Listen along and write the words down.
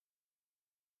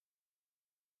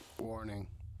Warning: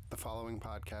 the following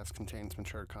podcast contains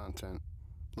mature content.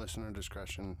 Listener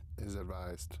discretion is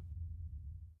advised.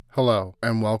 Hello,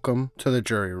 and welcome to the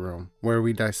Jury Room, where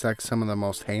we dissect some of the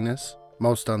most heinous,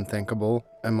 most unthinkable,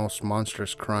 and most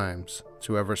monstrous crimes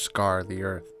to ever scar the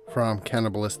earth. From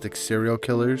cannibalistic serial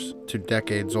killers to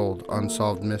decades-old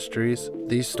unsolved mysteries,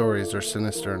 these stories are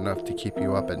sinister enough to keep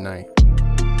you up at night.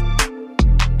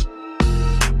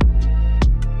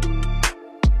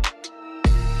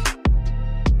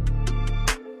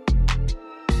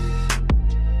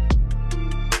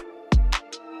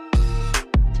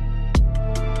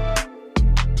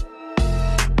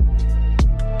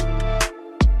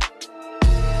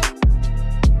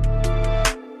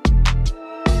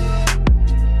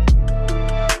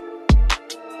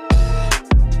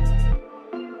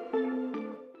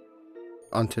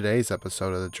 On today's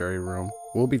episode of The Jury Room,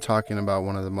 we'll be talking about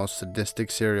one of the most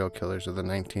sadistic serial killers of the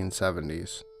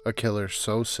 1970s. A killer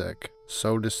so sick,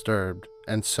 so disturbed,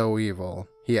 and so evil,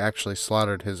 he actually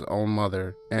slaughtered his own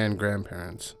mother and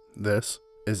grandparents. This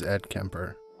is Ed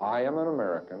Kemper. I am an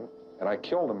American, and I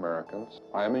killed Americans.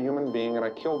 I am a human being, and I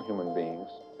killed human beings,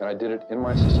 and I did it in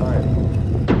my society.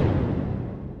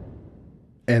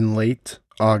 In late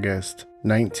August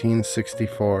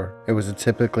 1964, it was a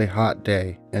typically hot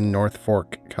day in North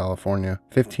Fork, California.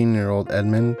 15-year-old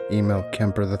Edmund Emil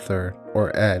Kemper-The,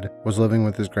 or Ed, was living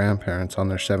with his grandparents on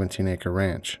their 17-acre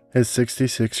ranch. His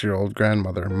 66-year-old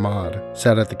grandmother, Maud,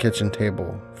 sat at the kitchen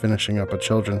table, finishing up a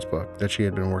children's book that she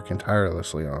had been working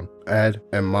tirelessly on. Ed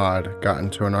and Maud got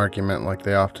into an argument like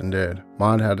they often did.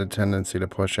 Maud had a tendency to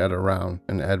push Ed around,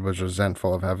 and Ed was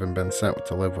resentful of having been sent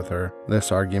to live with her.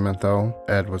 This argument, though,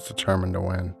 Ed was determined to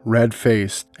win.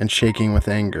 Red-faced and shaking with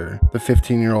anger, the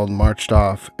 15-year-old marched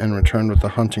off and returned with the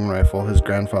hunting rifle his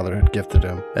grandfather had gifted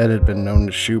him. Ed had been known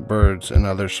to shoot birds and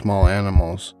other small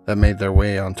animals that made their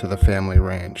way onto the family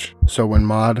ranch. So when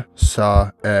Maud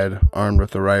saw Ed armed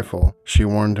with the rifle, she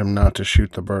warned him not to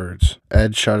shoot the birds.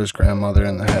 Ed shot his grandmother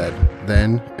in the head.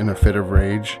 Then, in a fit of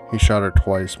rage, he shot her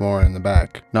twice more in the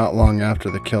back. Not long after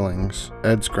the killings,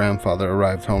 Ed's grandfather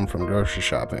arrived home from grocery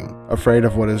shopping. Afraid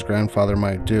of what his grandfather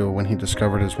might do when he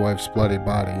discovered his wife's bloody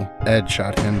body, Ed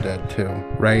shot him dead too,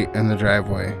 right in the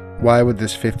driveway. Why would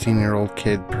this 15-year-old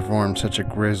kid perform such a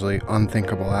grisly,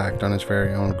 unthinkable act on his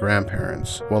very own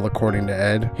grandparents? Well, according to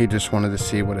Ed, he just wanted to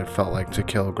see what it felt like to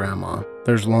kill Grandma.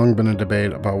 There's long been a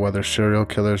debate about whether serial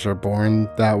killers are born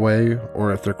that way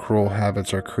or if their cruel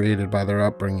habits are created by their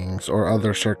upbringings or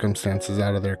other circumstances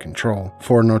out of their control.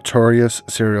 For notorious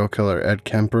serial killer Ed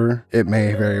Kemper, it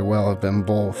may very well have been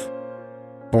both.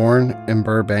 Born in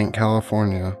Burbank,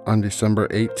 California on December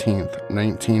 18,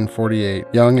 1948,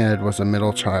 young Ed was a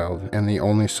middle child and the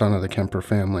only son of the Kemper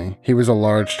family. He was a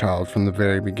large child from the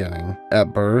very beginning.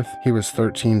 At birth, he was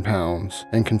 13 pounds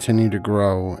and continued to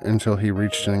grow until he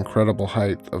reached an incredible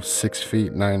height of 6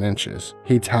 feet 9 inches.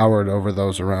 He towered over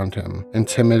those around him,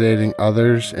 intimidating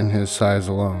others in his size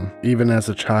alone. Even as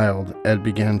a child, Ed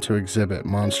began to exhibit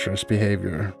monstrous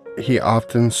behavior. He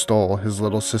often stole his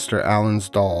little sister Alan's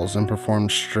dolls and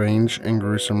performed strange and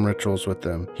gruesome rituals with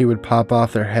them. He would pop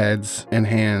off their heads and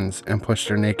hands and push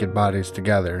their naked bodies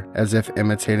together, as if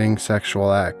imitating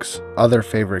sexual acts. Other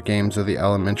favorite games of the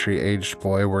elementary-aged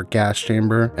boy were gas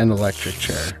chamber and electric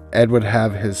chair. Ed would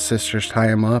have his sisters tie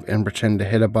him up and pretend to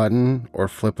hit a button or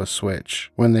flip a switch.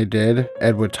 When they did,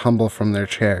 Ed would tumble from their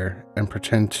chair and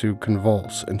pretend to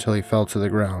convulse until he fell to the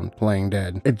ground, playing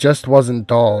dead. It just wasn't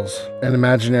dolls and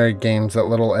imaginary games that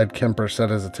little Ed Kemper set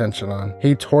his attention on.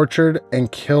 He tortured and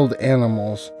killed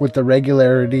animals with the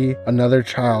regularity another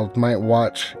child might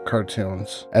watch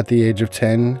cartoons. At the age of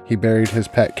 10, he buried his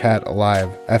pet cat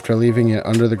alive after leaving it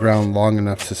under the ground long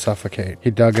enough to suffocate.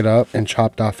 He dug it up and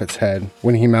chopped off its head.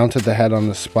 When he mounted the head on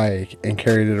the spike and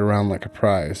carried it around like a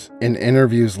prize. In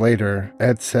interviews later,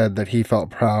 Ed said that he felt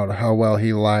proud how well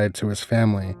he lied to his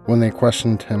family when they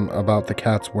questioned him about the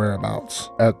cat's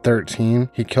whereabouts. At 13,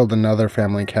 he killed another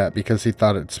family cat because he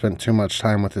thought it spent too much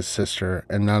time with his sister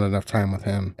and not enough time with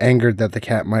him. Angered that the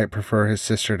cat might prefer his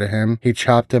sister to him, he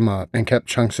chopped him up and kept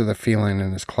chunks of the feline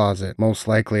in his closet, most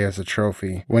likely as a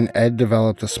trophy. When Ed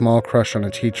developed a small crush on a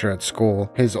teacher at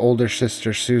school, his older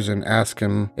sister Susan asked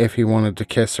him if he wanted to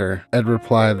kiss her. Ed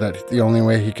replied that the only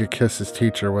way he could kiss his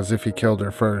teacher was if he killed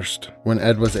her first. When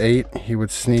Ed was 8, he would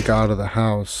sneak out of the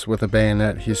house with a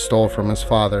bayonet he stole from his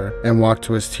father and walk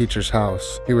to his teacher's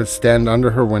house. He would stand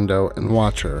under her window and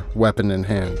watch her, weapon in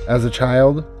hand. As a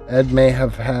child, Ed may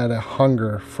have had a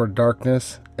hunger for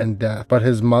darkness and death. But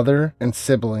his mother and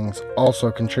siblings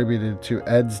also contributed to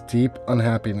Ed's deep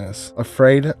unhappiness.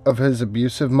 Afraid of his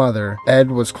abusive mother,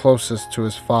 Ed was closest to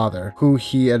his father, who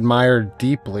he admired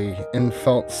deeply and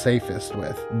felt safest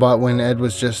with. But when Ed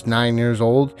was just 9 years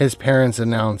old, his parents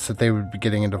announced that they would be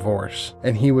getting a divorce,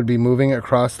 and he would be moving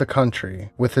across the country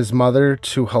with his mother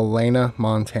to Helena,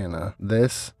 Montana.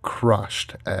 This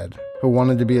crushed Ed, who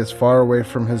wanted to be as far away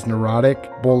from his neurotic,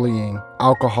 bullying,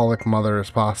 alcoholic mother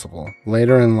as possible.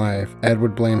 Later in life, Ed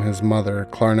would blame his mother,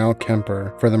 Clarnell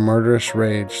Kemper, for the murderous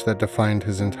rage that defined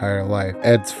his entire life.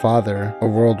 Ed's father, a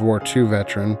World War II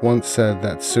veteran, once said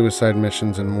that suicide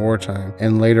missions in wartime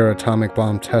and later atomic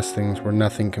bomb testings were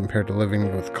nothing compared to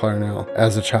living with Clarnell.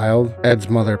 As a child, Ed's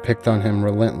mother picked on him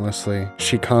relentlessly.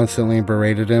 She constantly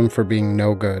berated him for being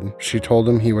no good. She told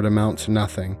him he would amount to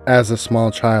nothing. As a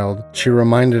small child, she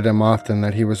reminded him often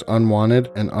that he was unwanted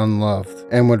and unloved,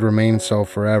 and would remain so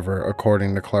forever,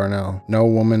 according to Clarnell. No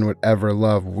woman would ever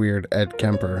love weird Ed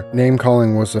Kemper.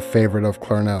 Name-calling was a favorite of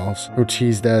Clarnell's, who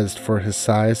teased Ed for his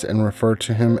size and referred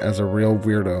to him as a real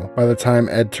weirdo. By the time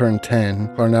Ed turned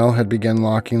 10, Clarnell had begun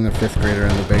locking the 5th grader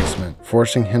in the basement,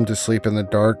 forcing him to sleep in the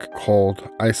dark, cold,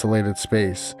 isolated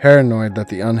space. Paranoid that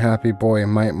the unhappy boy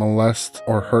might molest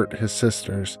or hurt his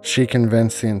sisters, she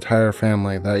convinced the entire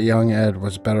family that young Ed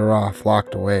was better off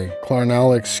locked away.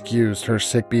 Clarnell excused her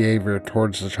sick behavior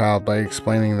towards the child by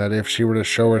explaining that if she were to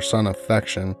show her son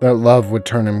affection, that love would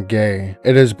turn him gay.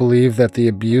 It is believed that the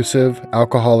abusive,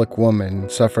 alcoholic woman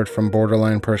suffered from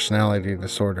borderline personality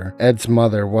disorder. Ed's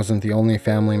mother wasn't the only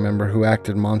family member who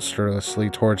acted monstrously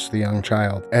towards the young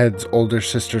child. Ed's older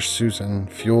sister Susan,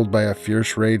 fueled by a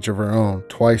fierce rage of her own,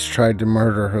 twice tried to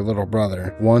murder her little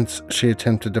brother. Once, she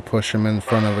attempted to push him in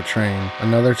front of a train.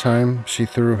 Another time, she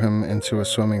threw him into a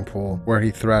swimming pool, where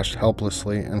he thrashed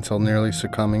helplessly until nearly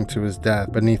succumbing to his death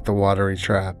beneath the watery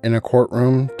trap. In a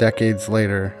courtroom, decades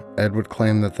later, Ed would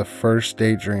claim that the first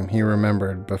daydream he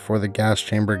remembered before the gas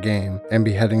chamber game and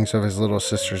beheadings of his little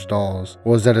sister's dolls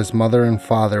was that his mother and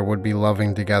father would be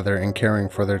loving together and caring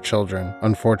for their children.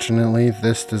 Unfortunately,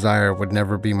 this desire would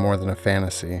never be more than a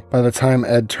fantasy. By the time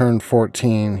Ed turned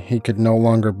 14, he could no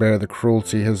longer bear the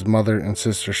cruelty his mother and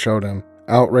sister showed him.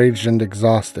 Outraged and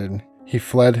exhausted, he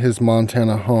fled his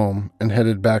Montana home and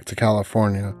headed back to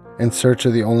California in search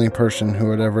of the only person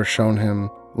who had ever shown him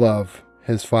love.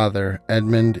 His father,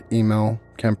 Edmund Emil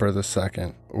Kemper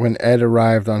II. When Ed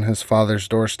arrived on his father's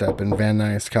doorstep in Van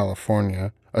Nuys,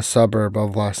 California, a suburb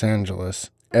of Los Angeles,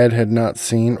 Ed had not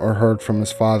seen or heard from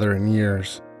his father in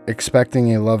years.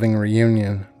 Expecting a loving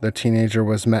reunion, the teenager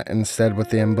was met instead with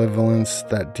the ambivalence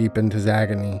that deepened his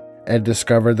agony. Ed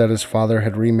discovered that his father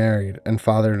had remarried and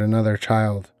fathered another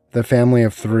child. The family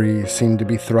of 3 seemed to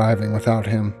be thriving without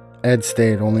him. Ed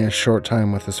stayed only a short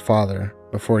time with his father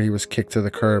before he was kicked to the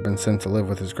curb and sent to live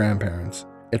with his grandparents.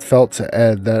 It felt to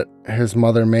Ed that his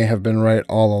mother may have been right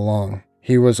all along.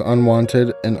 He was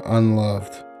unwanted and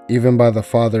unloved, even by the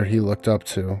father he looked up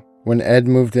to. When Ed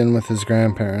moved in with his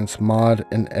grandparents, Maud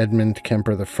and Edmund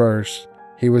Kemper I,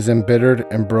 he was embittered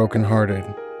and brokenhearted.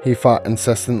 He fought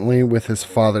incessantly with his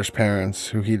father's parents,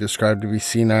 who he described to be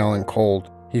senile and cold.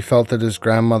 He felt that his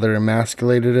grandmother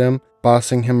emasculated him,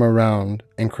 bossing him around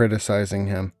and criticizing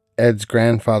him. Ed's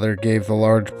grandfather gave the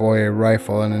large boy a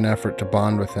rifle in an effort to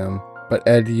bond with him, but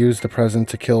Ed used the present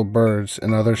to kill birds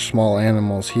and other small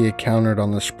animals he encountered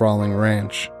on the sprawling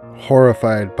ranch.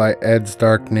 Horrified by Ed's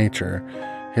dark nature,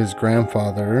 his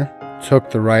grandfather took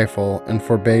the rifle and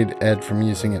forbade Ed from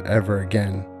using it ever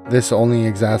again. This only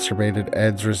exacerbated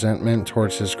Ed's resentment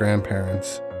towards his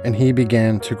grandparents, and he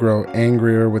began to grow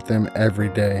angrier with them every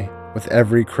day. With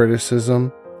every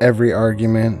criticism, every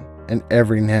argument, and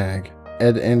every nag,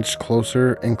 Ed inched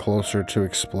closer and closer to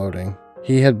exploding.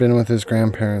 He had been with his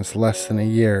grandparents less than a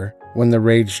year when the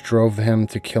rage drove him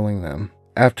to killing them.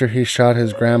 After he shot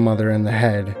his grandmother in the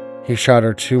head, he shot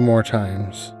her 2 more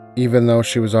times, even though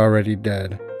she was already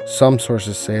dead. Some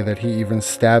sources say that he even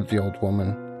stabbed the old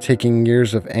woman, taking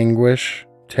years of anguish,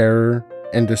 terror,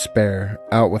 and despair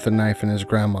out with a knife in his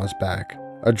grandma's back.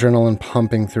 Adrenaline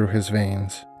pumping through his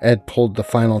veins, Ed pulled the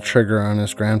final trigger on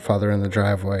his grandfather in the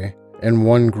driveway. And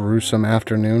one gruesome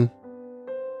afternoon,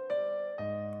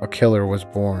 a killer was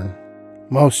born.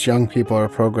 Most young people are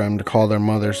programmed to call their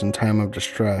mothers in time of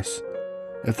distress.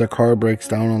 If their car breaks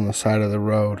down on the side of the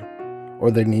road,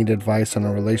 or they need advice on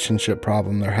a relationship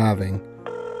problem they're having,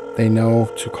 they know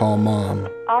to call Mom.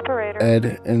 Operator.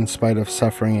 Ed, in spite of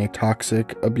suffering a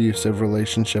toxic, abusive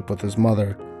relationship with his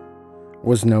mother,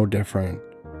 was no different.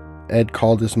 Ed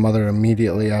called his mother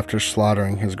immediately after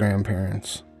slaughtering his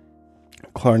grandparents.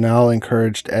 Clarnell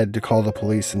encouraged Ed to call the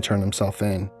police and turn himself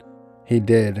in. He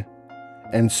did,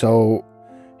 and so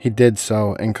He did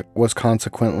so and was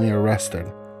consequently arrested.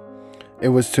 It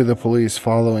was to the police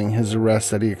following his arrest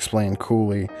that he explained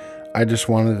coolly, "I just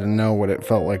wanted to know what it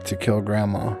felt like to kill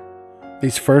Grandma."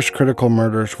 These first critical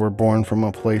murders were born from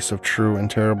a place of true and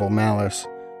terrible malice.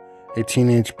 A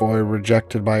teenage boy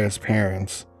rejected by his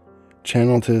parents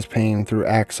channeled his pain through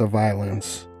acts of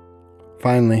violence.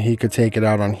 Finally, he could take it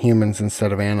out on humans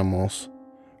instead of animals.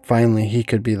 Finally, he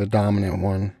could be the dominant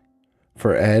one.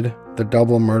 For Ed, the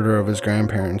double murder of his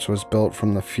grandparents was built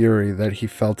from the fury that he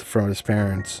felt from his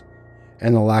parents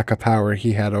and the lack of power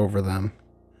he had over them.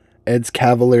 Ed's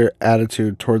cavalier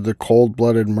attitude toward the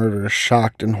cold-blooded murder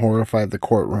shocked and horrified the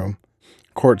courtroom.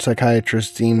 Court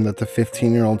psychiatrists deemed that the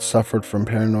 15-year-old suffered from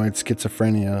paranoid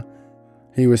schizophrenia.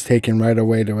 He was taken right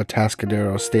away to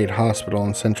Atascadero State Hospital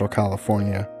in Central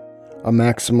California, a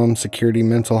maximum security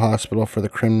mental hospital for the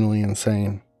criminally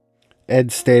insane.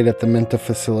 Ed stayed at the mental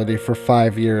facility for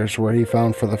 5 years, where he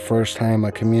found for the first time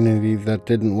a community that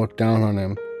didn't look down on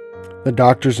him. The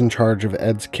doctors in charge of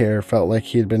Ed's care felt like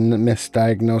he had been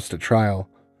misdiagnosed at trial.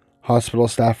 Hospital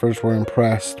staffers were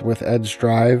impressed with Ed's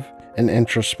drive and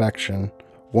introspection.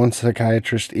 One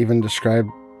psychiatrist even described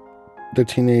the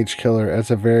teenage killer as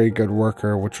a very good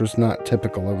worker, which was not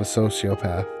typical of a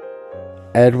sociopath.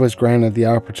 Ed was granted the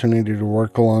opportunity to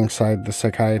work alongside the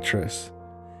psychiatrist.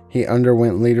 He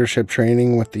underwent leadership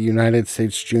training with the United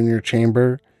States Junior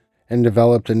Chamber and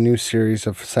developed a new series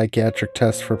of psychiatric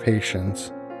tests for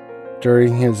patients.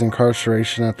 During his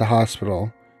incarceration at the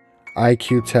hospital,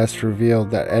 IQ tests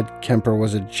revealed that Ed Kemper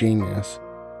was a genius.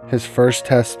 His first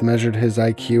test measured his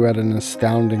IQ at an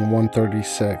astounding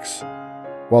 136,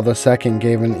 while the second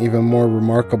gave an even more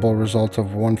remarkable result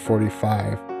of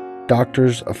 145.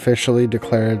 Doctors officially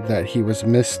declared that he was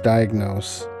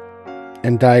misdiagnosed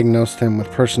and diagnosed him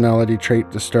with personality trait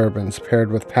disturbance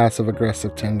paired with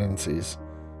passive-aggressive tendencies.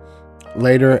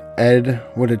 Later, Ed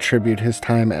would attribute his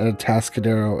time at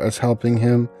Atascadero as helping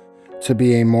him to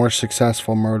be a more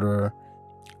successful murderer.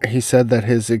 He said that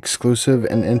his exclusive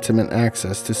and intimate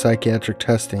access to psychiatric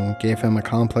testing gave him a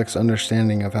complex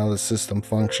understanding of how the system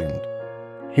functioned.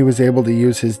 He was able to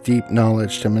use his deep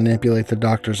knowledge to manipulate the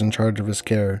doctors in charge of his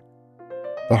care.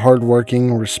 The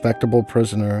hard-working, respectable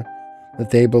prisoner that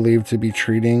they believed to be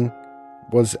treating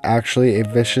was actually a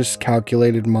vicious,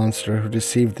 calculated monster who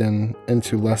deceived them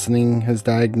into lessening his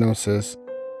diagnosis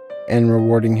and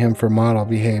rewarding him for model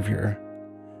behavior.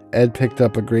 Ed picked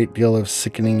up a great deal of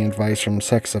sickening advice from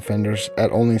sex offenders.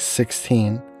 At only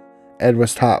 16, Ed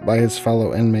was taught by his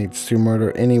fellow inmates to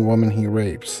murder any woman he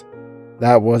rapes.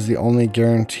 That was the only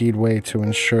guaranteed way to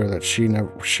ensure that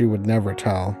she would never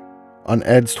tell. On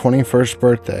Ed's 21st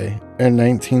birthday in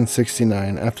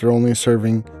 1969, after only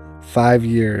serving 5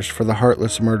 years for the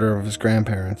heartless murder of his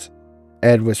grandparents,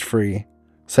 Ed was free.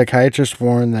 Psychiatrists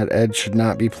warned that Ed should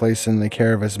not be placed in the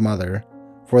care of his mother,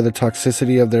 for the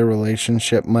toxicity of their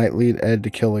relationship might lead Ed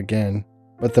to kill again,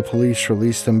 but the police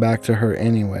released him back to her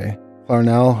anyway.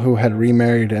 Clarnell, who had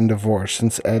remarried and divorced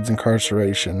since Ed's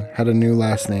incarceration, had a new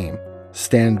last name,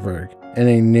 Standberg, and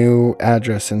a new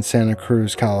address in Santa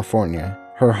Cruz, California.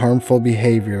 Her harmful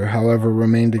behavior, however,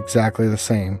 remained exactly the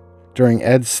same. During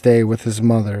Ed's stay with his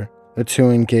mother, the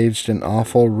two engaged in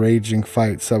awful, raging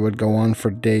fights that would go on for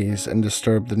days and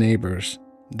disturb the neighbors.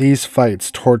 These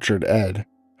fights tortured Ed,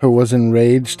 who was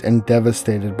enraged and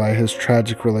devastated by his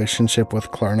tragic relationship with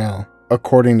Clarnell.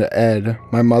 According to Ed,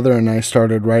 "My mother and I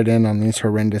started right in on these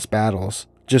horrendous battles.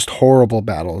 Just horrible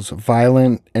battles,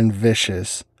 violent and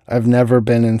vicious. I've never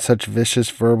been in such vicious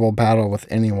verbal battle with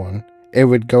anyone. It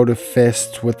would go to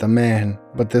fists with the man,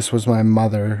 but this was my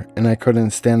mother, and I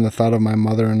couldn't stand the thought of my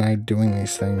mother and I doing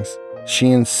these things.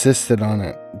 She insisted on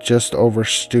it, just over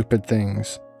stupid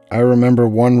things. I remember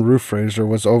one roof raiser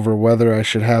was over whether I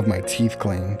should have my teeth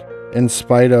cleaned." In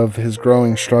spite of his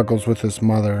growing struggles with his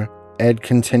mother, Ed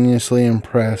continuously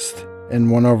impressed and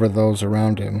won over those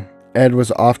around him. Ed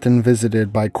was often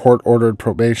visited by court-ordered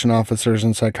probation officers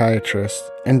and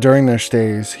psychiatrists, and during their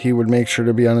stays, he would make sure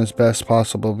to be on his best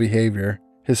possible behavior.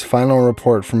 His final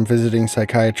report from visiting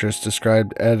psychiatrists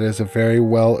described Ed as a very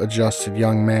well-adjusted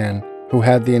young man who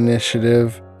had the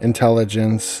initiative,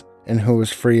 intelligence, and who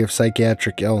was free of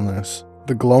psychiatric illness.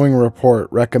 The glowing report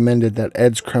recommended that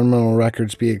Ed's criminal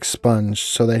records be expunged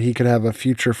so that he could have a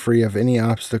future free of any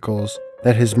obstacles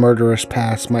that his murderous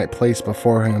past might place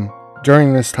before him.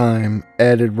 During this time,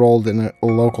 Ed enrolled in a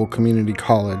local community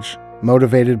college.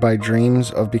 Motivated by dreams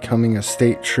of becoming a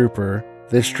state trooper,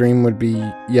 this dream would be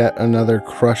yet another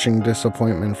crushing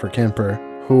disappointment for Kemper,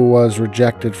 who was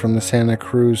rejected from the Santa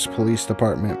Cruz Police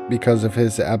Department because of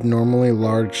his abnormally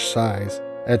large size,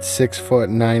 at 6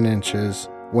 foot 9 inches,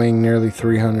 weighing nearly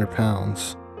 300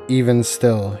 pounds. Even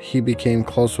still, he became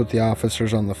close with the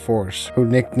officers on the force, who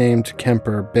nicknamed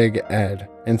Kemper Big Ed,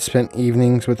 and spent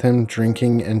evenings with him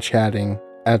drinking and chatting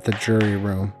at the jury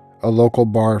room, a local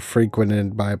bar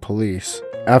frequented by police.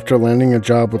 After landing a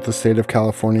job with the State of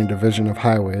California Division of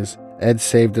Highways, Ed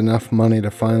saved enough money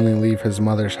to finally leave his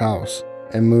mother's house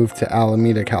and moved to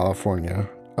Alameda, California,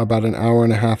 about an hour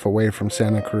and a half away from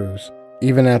Santa Cruz.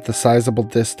 Even at the sizable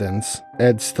distance,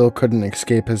 Ed still couldn't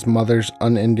escape his mother's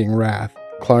unending wrath.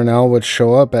 Clarnell would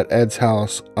show up at Ed's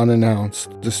house unannounced,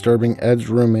 disturbing Ed's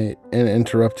roommate and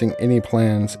interrupting any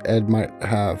plans Ed might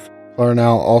have.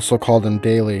 Clarnell also called him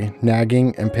daily,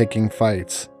 nagging and picking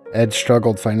fights. Ed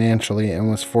struggled financially and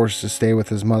was forced to stay with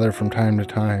his mother from time to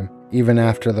time, even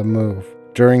after the move.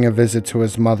 During a visit to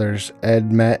his mother's,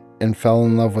 Ed met and fell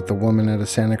in love with a woman at a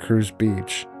Santa Cruz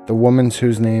beach. The woman,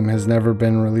 whose name has never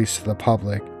been released to the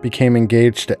public, became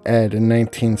engaged to Ed in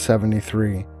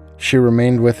 1973. She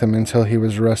remained with him until he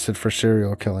was arrested for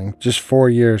serial killing, just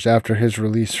 4 years after his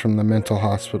release from the mental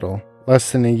hospital.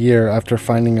 Less than a year after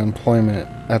finding employment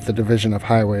at the Division of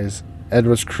Highways, Ed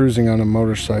was cruising on a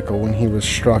motorcycle when he was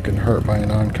struck and hurt by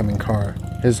an oncoming car.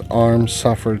 His arm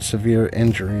suffered severe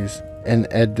injuries, and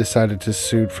Ed decided to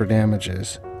sue for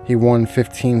damages. He won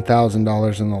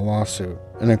 $15,000 in the lawsuit,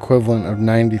 an equivalent of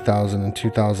 $90,000 in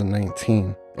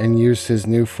 2019, and used his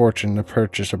new fortune to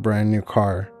purchase a brand new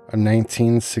car, a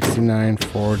 1969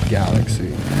 Ford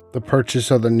Galaxy. The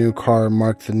purchase of the new car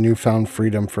marked the newfound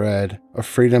freedom for Ed, a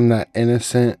freedom that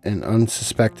innocent and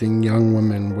unsuspecting young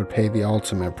women would pay the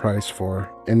ultimate price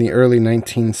for. In the early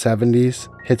 1970s,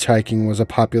 hitchhiking was a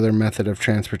popular method of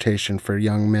transportation for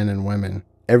young men and women.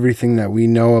 Everything that we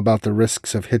know about the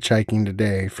risks of hitchhiking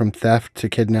today, from theft to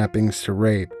kidnappings to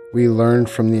rape, we learned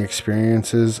from the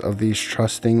experiences of these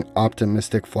trusting,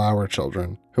 optimistic flower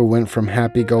children, who went from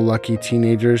happy-go-lucky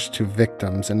teenagers to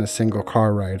victims in a single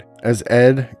car ride. As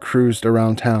Ed cruised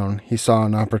around town, he saw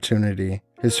an opportunity.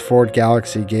 His Ford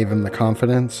Galaxy gave him the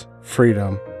confidence,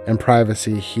 freedom, and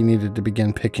privacy he needed to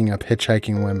begin picking up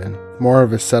hitchhiking women. More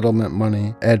of his settlement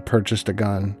money, Ed purchased a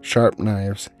gun, sharp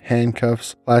knives,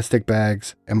 handcuffs, plastic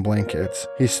bags, and blankets.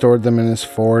 He stored them in his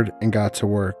Ford and got to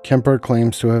work. Kemper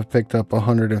claims to have picked up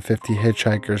 150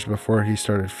 hitchhikers before he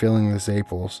started feeling the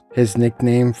Zaples, his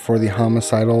nickname for the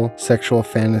homicidal sexual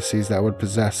fantasies that would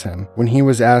possess him. When he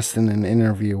was asked in an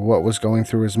interview what was going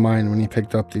through his mind when he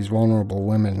picked up these vulnerable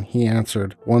women, he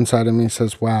answered, "One side of me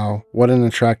says, wow, what an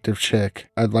attractive chick.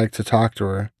 I'd like to talk to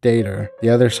her, date her. The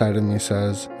other side of me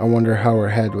says, I wonder how her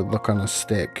head would look on a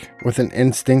stick." With an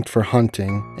instinct for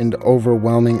hunting and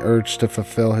overwhelming urge to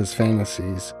fulfill his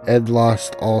fantasies, Ed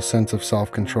lost all sense of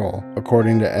self-control.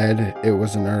 According to Ed, it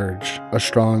was an urge, a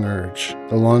strong urge.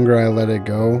 The longer I let it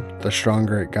go, the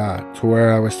stronger it got, to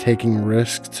where I was taking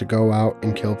risks to go out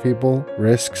and kill people,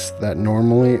 risks that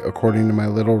normally, according to my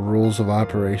little rules of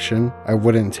operation, I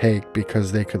wouldn't take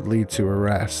because they could lead to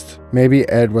arrest. Maybe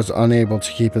Ed was unable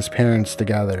to keep his parents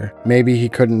together. Maybe he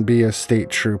couldn't be a state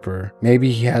trooper.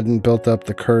 Maybe he hadn't built up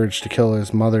the courage to kill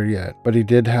his mother yet, but he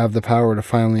did have the power to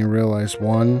finally realize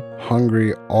one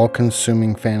hungry,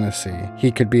 all-consuming fantasy.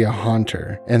 He could be a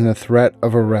hunter, and the threat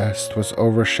of arrest was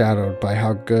overshadowed by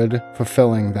how good,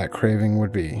 fulfilling that craving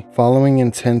would be. Following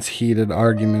intense, heated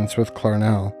arguments with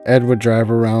Clarnell, Ed would drive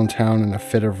around town in a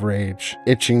fit of rage,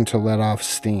 itching to let off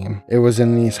steam. It was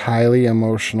in these highly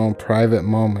emotional, private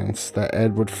moments that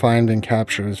Ed would find and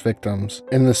capture his victims.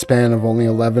 In the span of only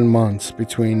 11 months,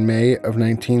 between May of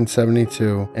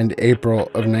 1972 and April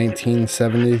of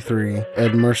 1973,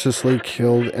 Ed mercilessly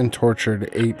killed and tortured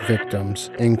 8 victims,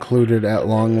 included at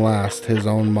long last his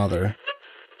own mother.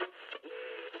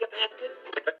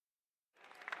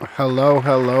 Hello.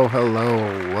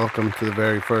 Welcome to the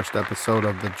very first episode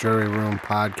of the Jury Room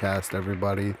Podcast,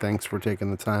 everybody. Thanks for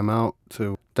taking the time out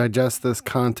to digest this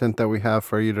content that we have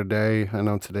for you today. I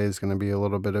know today's going to be a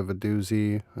little bit of a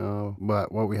doozy,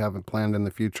 but what we have planned in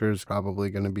the future is probably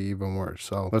going to be even worse.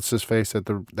 So let's just face it,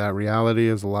 that reality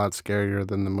is a lot scarier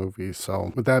than the movies.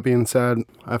 So with that being said,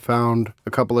 I found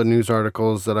a couple of news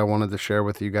articles that I wanted to share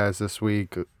with you guys this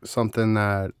week, something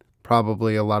that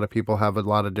probably a lot of people have a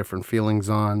lot of different feelings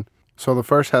on. So the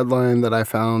first headline that I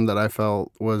found that I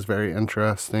felt was very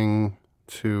interesting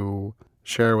to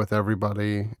share with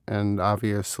everybody, and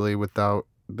obviously without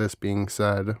this being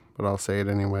said, but I'll say it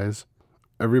anyways,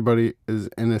 everybody is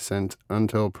innocent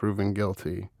until proven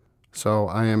guilty. So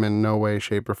I am in no way,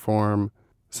 shape, or form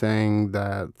saying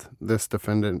that this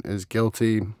defendant is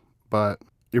guilty, but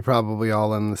you're probably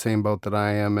all in the same boat that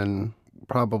I am and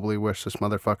probably wish this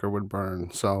motherfucker would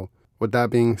burn. So with that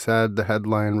being said, the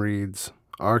headline reads,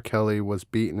 R. Kelly was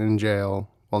beaten in jail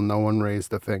while no one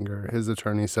raised a finger. His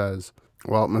attorney says,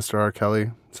 Well, Mr. R.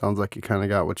 Kelly, sounds like you kind of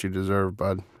got what you deserve,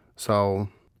 bud. So,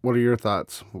 what are your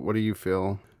thoughts? What do you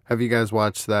feel? Have you guys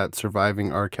watched that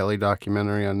Surviving R. Kelly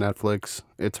documentary on Netflix?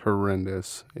 It's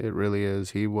horrendous. It really is.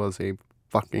 He was a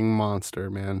fucking monster,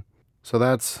 man. So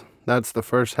that's the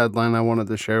first headline I wanted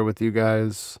to share with you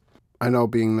guys. I know,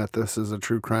 being that this is a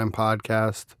true crime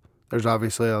podcast, there's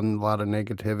obviously a lot of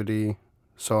negativity,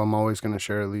 so I'm always going to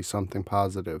share at least something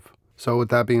positive. So with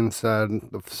that being said,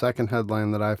 the second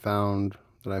headline that I found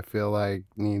that I feel like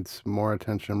needs more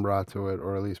attention brought to it,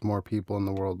 or at least more people in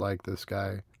the world like this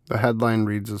guy. The headline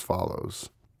reads as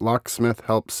follows. Locksmith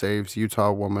helps saves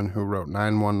Utah woman who wrote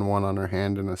 911 on her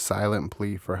hand in a silent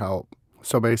plea for help.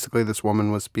 So basically this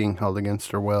woman was being held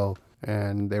against her will,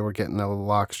 and they were getting the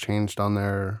locks changed on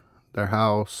their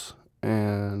house,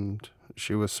 and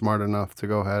she was smart enough to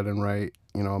go ahead and write,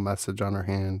 a message on her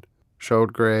hand.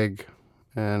 Showed Greg,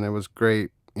 and it was great.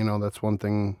 That's one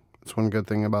good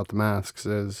thing about the masks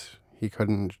is he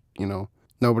couldn't,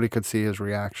 nobody could see his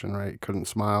reaction, right? Couldn't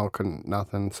smile, couldn't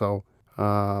nothing. So,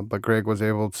 but Greg was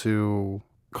able to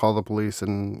call the police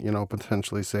and,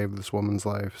 potentially save this woman's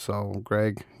life. So,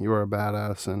 Greg, you are a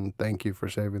badass, and thank you for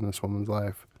saving this woman's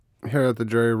life. Here at the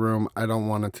Jury Room, I don't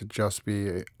want it to just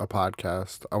be a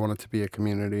podcast. I want it to be a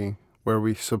community where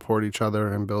we support each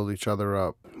other and build each other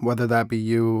up. Whether that be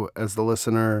you as the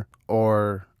listener,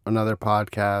 or another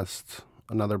podcast,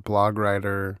 another blog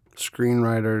writer,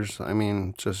 screenwriters.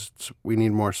 Just we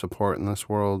need more support in this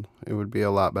world. It would be a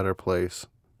lot better place.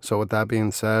 So with that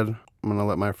being said, I'm going to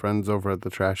let my friends over at the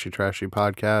Trashy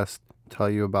podcast tell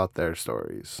you about their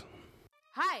stories.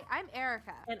 Hi, I'm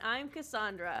Erica. And I'm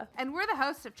Cassandra. And we're the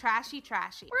hosts of Trashy.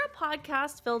 We're a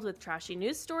podcast filled with trashy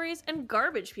news stories and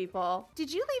garbage people.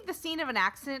 Did you leave the scene of an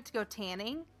accident to go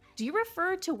tanning? Do you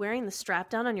refer to wearing the strap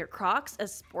down on your Crocs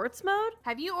as sports mode?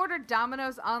 Have you ordered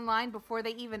Domino's online before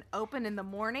they even open in the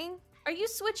morning? Are you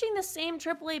switching the same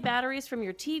AAA batteries from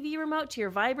your TV remote to your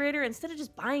vibrator instead of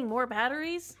just buying more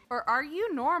batteries? Or are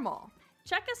you normal?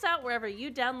 Check us out wherever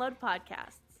you download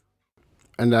podcasts.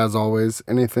 And as always,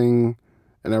 anything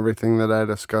and everything that I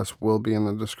discuss will be in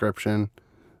the description.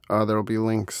 There will be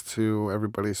links to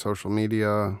everybody's social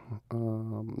media,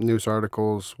 news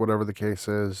articles, whatever the case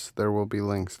is. There will be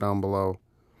links down below.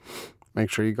 Make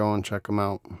sure you go and check them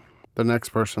out. The next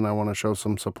person I want to show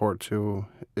some support to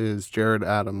is Jared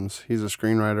Adams. He's a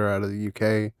screenwriter out of the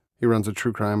UK. He runs a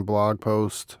true crime blog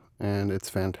post, and it's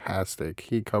fantastic.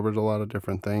 He covers a lot of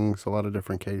different things, a lot of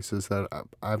different cases that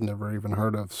I've never even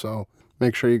heard of. So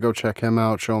make sure you go check him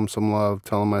out, show him some love,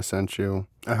 tell him I sent you.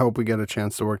 I hope we get a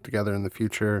chance to work together in the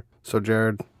future. So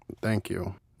Jared, thank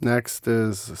you. Next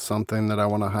is something that I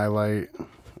want to highlight,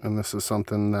 and this is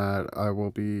something that I will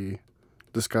be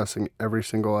discussing every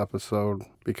single episode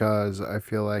because I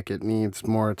feel like it needs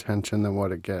more attention than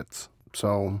what it gets.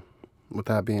 So with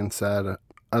that being said,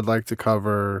 I'd like to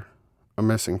cover a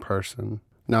missing person.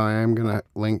 Now I am going to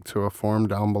link to a form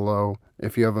down below.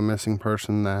 If you have a missing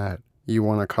person that you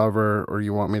want to cover, or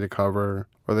you want me to cover,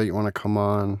 or that you want to come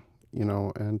on,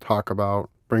 and talk about,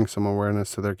 bring some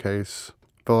awareness to their case,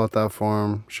 fill out that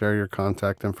form, share your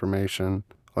contact information.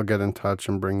 I'll get in touch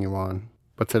and bring you on.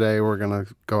 But today we're going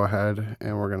to go ahead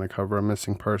and we're going to cover a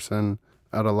missing person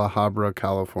out of La Habra,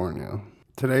 California.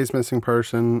 Today's missing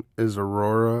person is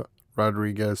Aurora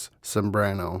Rodriguez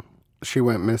Sembrano. She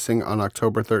went missing on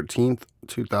October 13th,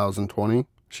 2020.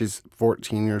 She's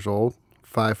 14 years old,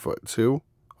 5'2",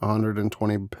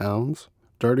 120 pounds,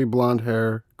 dirty blonde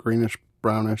hair, greenish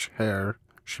brownish hair.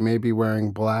 She may be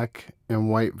wearing black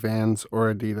and white Vans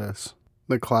or Adidas.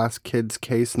 The class kids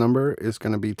case number is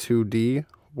going to be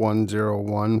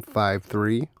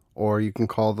 2D10153, or you can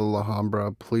call the La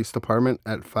Habra Police Department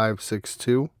at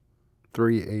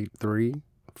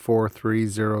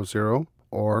 562-383-4300,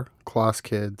 or class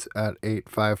kids at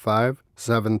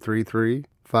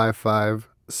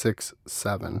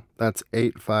 855-733-5567. That's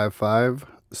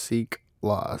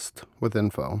 855-SEEK-LOST with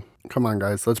info. Come on,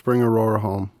 guys, let's bring Aurora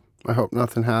home. I hope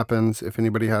nothing happens. If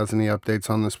anybody has any updates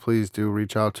on this, please do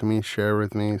reach out to me, share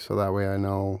with me, so that way I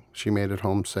know she made it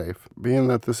home safe. Being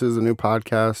that this is a new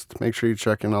podcast, make sure you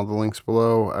check in all the links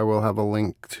below. I will have a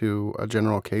link to a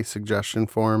general case suggestion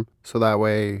form, so that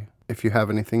way if you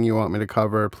have anything you want me to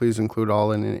cover, please include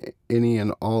any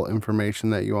and all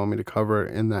information that you want me to cover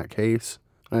in that case.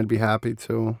 I'd be happy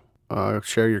to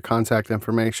share your contact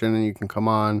information, and you can come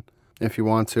on. If you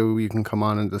want to, you can come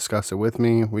on and discuss it with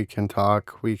me. We can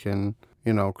talk. We can,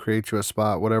 create you a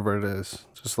spot, whatever it is.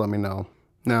 Just let me know.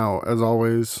 Now, as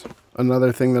always,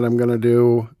 another thing that I'm going to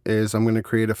do is I'm going to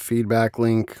create a feedback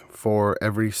link for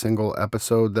every single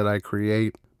episode that I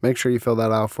create. Make sure you fill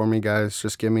that out for me, guys.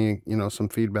 Just give me, some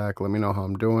feedback. Let me know how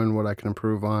I'm doing, what I can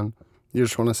improve on. you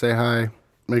just want to say hi,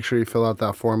 make sure you fill out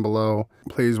that form below.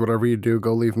 Please, whatever you do,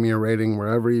 go leave me a rating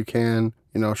wherever you can.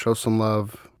 Show some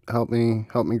love. Help me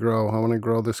grow. I want to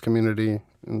grow this community,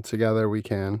 and together we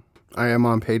can. I am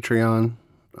on Patreon.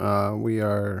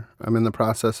 I'm in the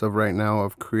process of right now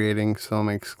of creating some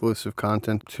exclusive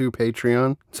content to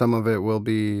Patreon. Some of it will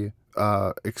be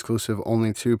exclusive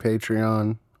only to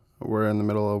Patreon. We're in the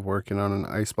middle of working on an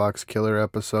Icebox Killer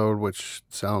episode, which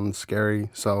sounds scary.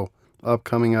 So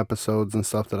upcoming episodes and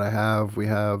stuff that we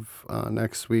have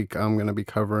next week, I'm going to be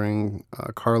covering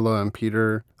Carla and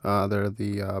Peter. They're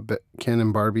the Ken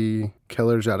and Barbie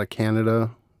killers out of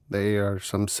Canada. They are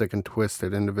some sick and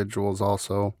twisted individuals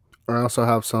also. I also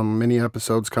have some mini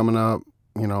episodes coming up,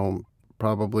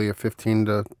 probably a 15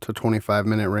 to 25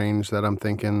 minute range that I'm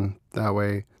thinking. That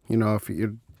way, if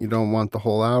you don't want the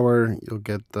whole hour, you'll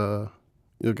get the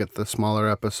smaller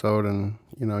episode, and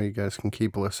you guys can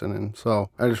keep listening. So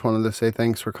I just wanted to say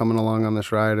thanks for coming along on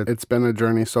this ride. It's been a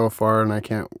journey so far, and I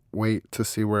can't wait to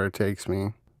see where it takes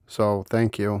me. So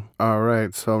thank you. All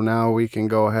right, so now we can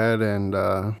go ahead and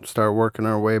start working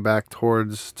our way back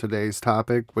towards today's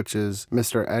topic, which is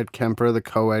Mr. Ed Kemper, the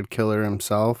co-ed killer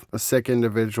himself. A sick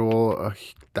individual, a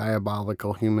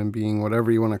diabolical human being,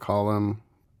 whatever you want to call him.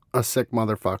 A sick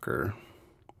motherfucker.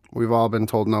 We've all been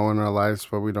told no in our lives,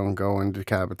 but we don't go and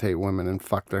decapitate women and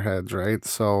fuck their heads, right?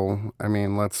 So,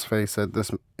 let's face it,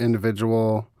 this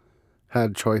individual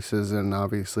had choices, and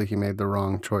obviously he made the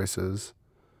wrong choices.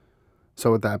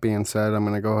 So with that being said, I'm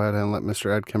going to go ahead and let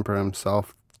Mr. Ed Kemper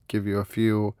himself give you a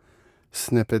few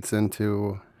snippets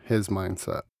into his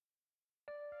mindset.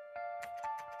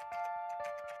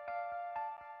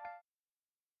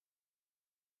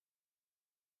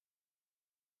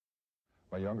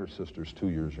 My younger sister's 2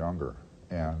 years younger,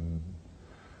 and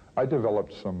I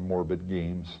developed some morbid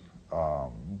games.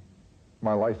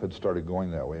 My life had started going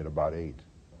that way at about 8.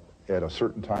 At a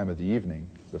certain time of the evening,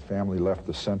 the family left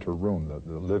the center room,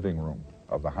 the living room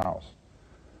of the house.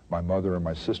 My mother and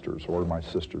my sisters, or my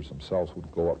sisters themselves,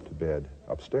 would go up to bed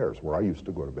upstairs, where I used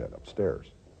to go to bed upstairs.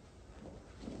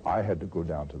 I had to go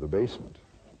down to the basement.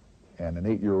 And an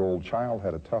 8-year-old child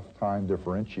had a tough time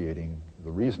differentiating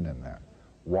the reason in that.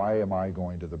 Why am I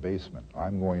going to the basement?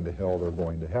 I'm going to hell, they're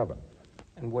going to heaven.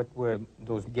 And what were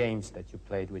those games that you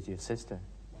played with your sister?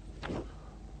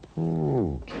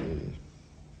 Okay.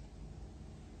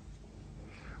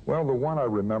 Well, the one I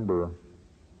remember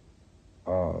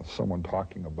someone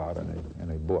talking about in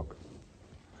a book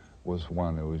was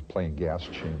one that was playing gas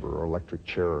chamber or electric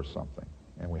chair or something.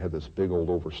 And we had this big old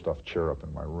overstuffed chair up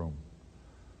in my room.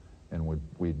 And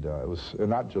it was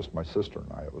not just my sister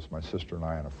and I, it was my sister and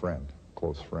I and a friend,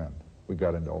 close friend. We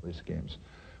got into all these games.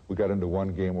 We got into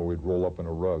one game where we'd roll up in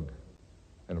a rug,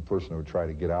 and a person would try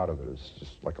to get out of it. It's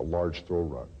just like a large throw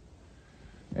rug.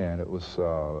 And it was,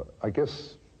 I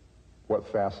guess, what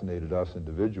fascinated us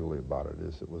individually about it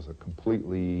is it was a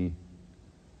completely,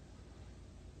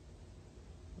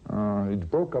 it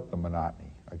broke up the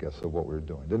monotony, I guess, of what we were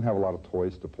doing. Didn't have a lot of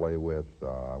toys to play with.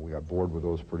 We got bored with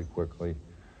those pretty quickly.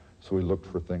 So we looked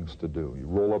for things to do. You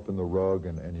roll up in the rug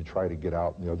and you try to get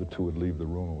out, and the other two would leave the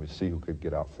room, and we see who could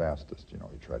get out fastest. You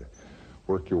try to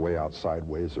work your way out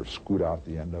sideways or scoot out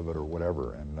the end of it or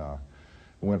whatever. And it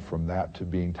went from that to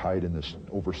being tied in this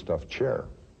overstuffed chair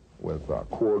with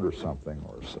cord or something,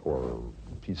 or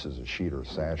pieces of sheet or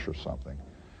sash or something.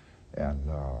 And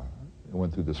it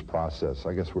went through this process.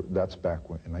 I guess that's back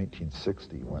in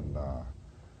 1960 when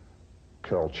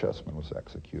Carol Chessman was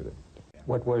executed.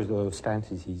 What were those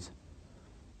fantasies?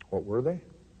 What were they?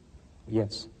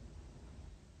 Yes.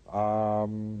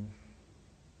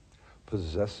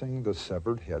 Possessing the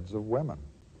severed heads of women.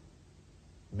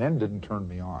 Men didn't turn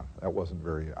me on. That wasn't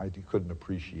I couldn't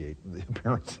appreciate the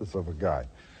appearances of a guy.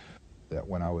 That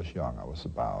when I was young, I was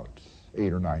about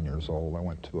 8 or 9 years old, I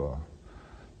went to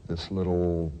this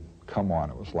little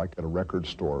come-on. It was like at a record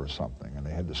store or something, and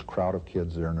they had this crowd of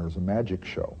kids there, and there was a magic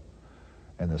show.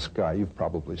 And this guy, you've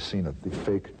probably seen it, the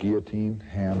fake guillotine,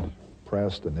 hand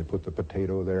pressed, and they put the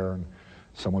potato there, and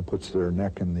someone puts their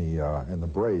neck in the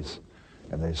brace,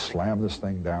 and they slam this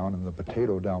thing down, and the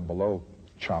potato down below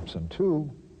chops in two,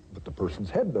 but the person's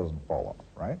head doesn't fall off,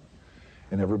 right?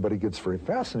 And everybody gets very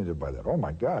fascinated by that. Oh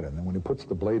my God. And then when he puts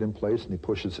the blade in place and he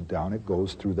pushes it down, it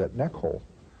goes through that neck hole.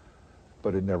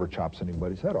 But it never chops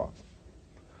anybody's head off.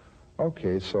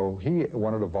 Okay, so he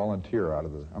wanted to volunteer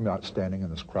I'm not standing in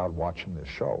this crowd watching this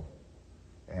show.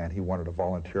 And he wanted to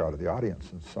volunteer out of the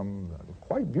audience. And some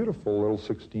quite beautiful little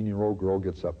 16-year-old girl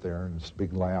gets up there and it's a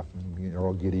big laugh and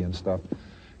all giddy and stuff.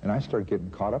 And I started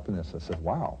getting caught up in this. I said,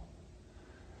 wow.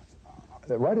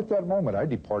 Right at that moment, I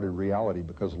departed reality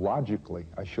because logically,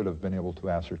 I should have been able to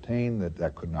ascertain that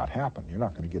that could not happen. You're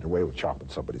not going to get away with chopping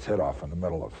somebody's head off in the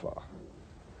middle of,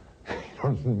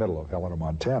 in the middle of Helena,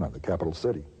 Montana, the capital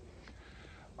city.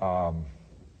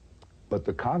 But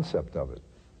the concept of it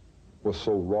was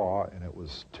so raw and it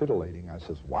was titillating. I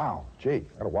says, wow, Jake,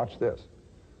 I gotta watch this.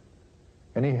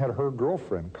 And he had her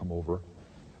girlfriend come over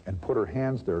and put her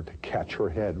hands there to catch her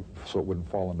head so it wouldn't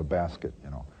fall in the basket, you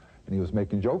know. And he was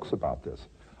making jokes about this.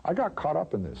 I got caught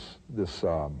up in this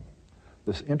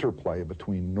interplay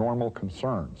between normal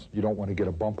concerns. You don't want to get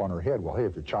a bump on her head. Well, hey,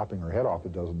 if you're chopping her head off,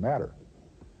 it doesn't matter,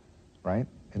 right?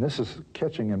 And this is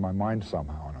catching in my mind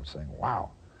somehow, and I'm saying,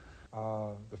 wow.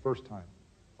 The first time,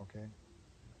 okay?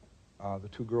 The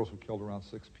two girls were killed around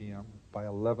 6 p.m. By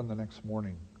 11 the next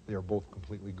morning, they are both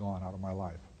completely gone out of my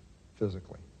life,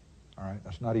 physically, all right?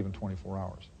 That's not even 24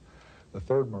 hours. The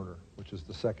third murder, which is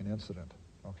the second incident,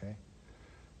 okay?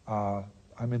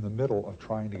 I'm in the middle of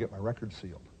trying to get my record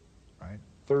sealed, right?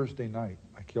 Thursday night,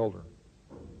 I killed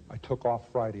her. I took off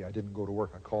Friday. I didn't go to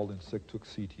work. I called in sick, took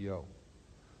CTO,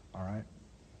 all right?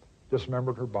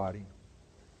 Dismembered her body,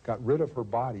 got rid of her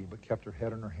body, but kept her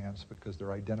head and her hands because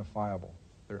they're identifiable.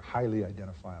 They're highly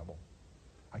identifiable.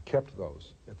 I kept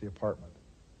those at the apartment,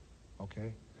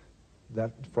 okay?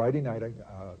 That Friday night,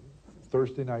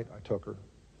 Thursday night, I took her.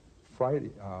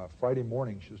 Friday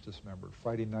morning, she was dismembered.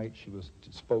 Friday night, she was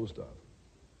disposed of,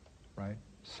 right?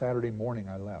 Saturday morning,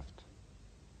 I left,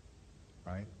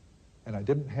 right? And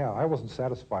I wasn't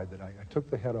satisfied that I took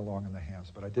the head along in the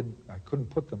hands, but I couldn't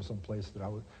put them someplace that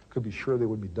could be sure they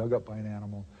would be dug up by an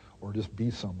animal or just be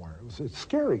somewhere. It's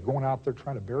scary going out there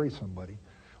trying to bury somebody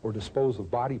or dispose of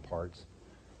body parts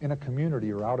in a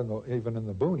community or out even in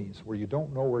the boonies where you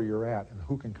don't know where you're at and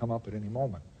who can come up at any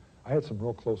moment. I had some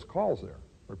real close calls there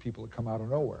where people had come out of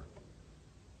nowhere.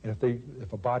 And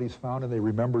if a body's found and they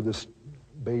remember this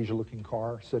beige-looking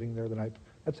car sitting there the night,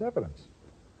 that's evidence.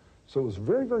 So it was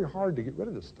very, very hard to get rid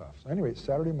of this stuff. So anyway,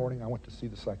 Saturday morning, I went to see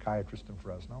the psychiatrist in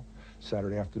Fresno.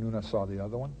 Saturday afternoon, I saw the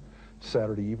other one.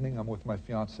 Saturday evening, I'm with my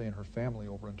fiancée and her family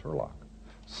over in Turlock.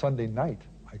 Sunday night,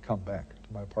 I come back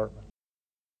to my apartment.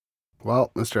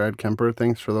 Well, Mr. Ed Kemper,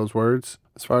 thanks for those words.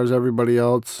 As far as everybody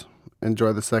else,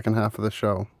 enjoy the second half of the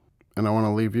show. And I want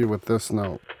to leave you with this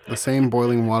note. The same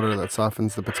boiling water that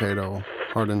softens the potato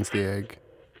hardens the egg.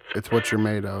 It's what you're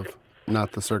made of,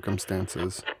 not the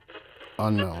circumstances.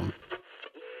 Unknown.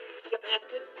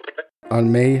 On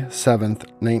May 7th,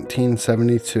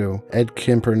 1972, Ed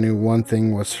Kemper knew one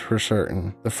thing was for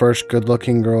certain. The first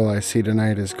good-looking girl I see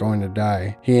tonight is going to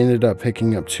die. He ended up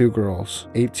picking up two girls,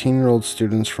 18-year-old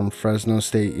students from Fresno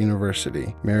State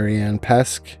University. Marianne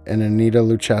Pesk and Anita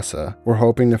Lucchesa were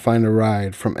hoping to find a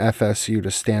ride from FSU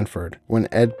to Stanford. When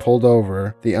Ed pulled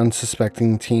over, the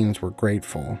unsuspecting teens were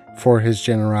grateful for his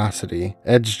generosity.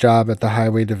 Ed's job at the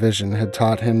Highway Division had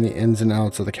taught him the ins and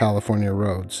outs of the California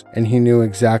roads, and he knew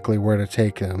exactly where to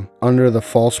take them. Under the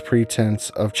false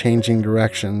pretense of changing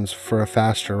directions for a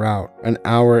faster route, an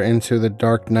hour into the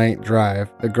dark night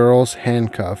drive, the girls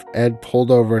handcuffed, Ed pulled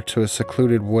over to a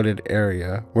secluded wooded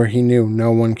area where he knew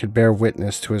no one could bear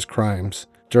witness to his crimes.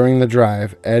 During the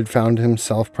drive, Ed found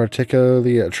himself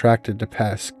particularly attracted to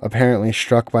Pesk, apparently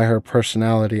struck by her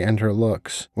personality and her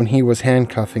looks. When he was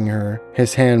handcuffing her,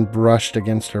 his hand brushed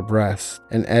against her breast,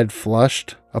 and Ed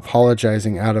flushed,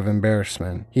 apologizing out of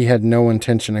embarrassment. He had no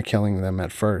intention of killing them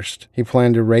at first. He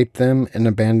planned to rape them and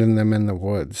abandon them in the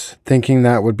woods, thinking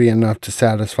that would be enough to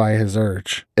satisfy his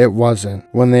urge. It wasn't.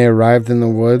 When they arrived in the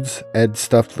woods, Ed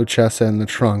stuffed Lucchesa in the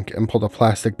trunk and pulled a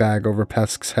plastic bag over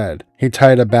Pesk's head. He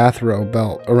tied a bathrobe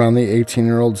belt around the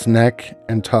 18-year-old's neck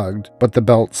and tugged, but the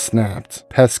belt snapped.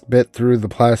 Pesk bit through the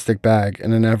plastic bag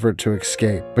in an effort to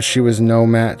escape, but she was no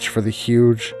match for the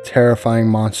huge, terrifying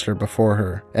monster before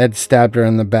her. Ed stabbed her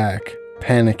in the back,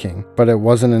 panicking, but it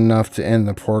wasn't enough to end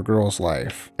the poor girl's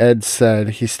life. Ed said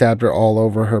he stabbed her all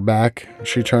over her back.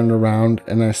 She turned around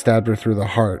and I stabbed her through the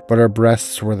heart, but her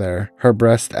breasts were there. Her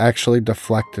breast actually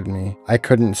deflected me. I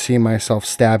couldn't see myself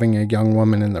stabbing a young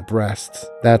woman in the breasts.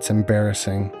 That's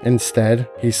embarrassing. Instead,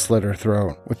 he slit her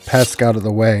throat. With Pesk out of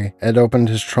the way, Ed opened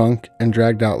his trunk and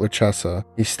dragged out Lucchesa.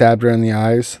 He stabbed her in the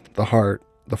eyes, the heart,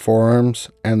 the forearms,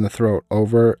 and the throat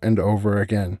over and over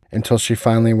again until she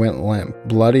finally went limp,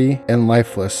 bloody and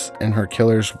lifeless in her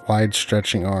killer's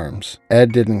wide-stretching arms.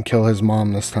 Ed didn't kill his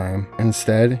mom this time.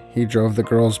 Instead, he drove the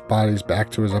girls' bodies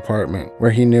back to his apartment,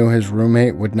 where he knew his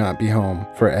roommate would not be home.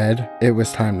 For Ed, it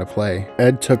was time to play.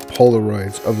 Ed took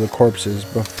Polaroids of the corpses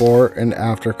before and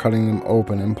after cutting them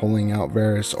open and pulling out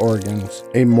various organs.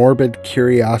 A morbid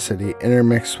curiosity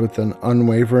intermixed with an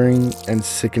unwavering and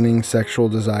sickening sexual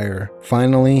desire. Finally,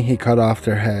 Finally, he cut off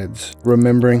their heads.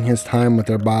 Remembering his time with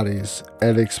their bodies,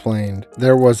 Ed explained,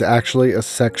 there was actually a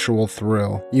sexual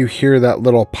thrill. You hear that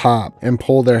little pop and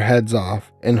pull their heads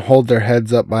off and hold their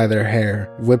heads up by their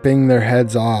hair, whipping their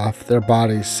heads off, their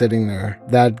bodies sitting there.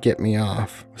 That'd get me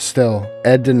off. Still,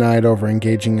 Ed denied over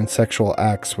engaging in sexual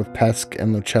acts with Pesk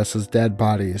and Lucesa's dead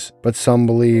bodies, but some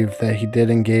believe that he did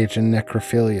engage in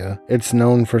necrophilia. It's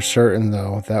known for certain,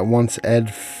 though, that once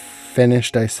Ed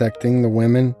finished dissecting the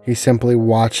women, he simply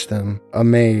watched them,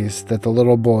 amazed that the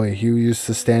little boy who used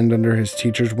to stand under his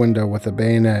teacher's window with a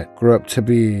bayonet grew up to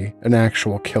be an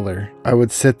actual killer. I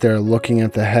would sit there looking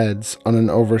at the heads on an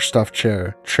overstuffed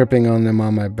chair, tripping on them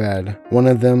on my bed. One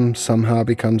of them somehow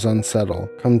becomes unsettled,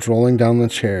 comes rolling down the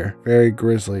chair, very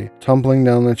grisly, tumbling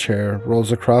down the chair,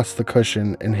 rolls across the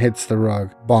cushion and hits the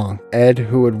rug. Bonk. Ed,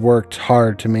 who had worked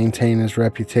hard to maintain his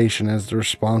reputation as the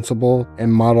responsible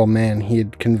and model man he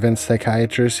had convinced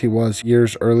psychiatrist he was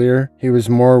years earlier, he was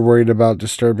more worried about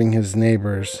disturbing his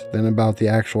neighbors than about the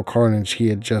actual carnage he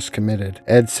had just committed.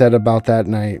 Ed said about that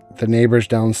night, the neighbors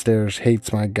downstairs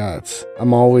hates my guts.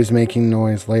 I'm always making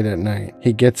noise late at night.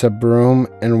 He gets a broom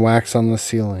and whacks on the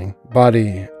ceiling.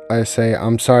 Buddy, I say,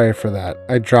 I'm sorry for that.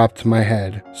 I dropped my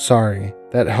head. Sorry.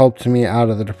 That helped me out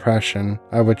of the depression.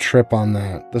 I would trip on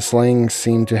that. The slaying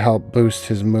seemed to help boost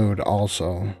his mood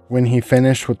also. When he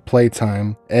finished with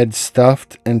playtime, Ed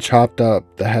stuffed and chopped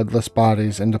up the headless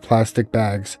bodies into plastic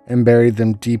bags and buried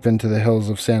them deep into the hills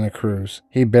of Santa Cruz.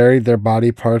 He buried their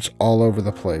body parts all over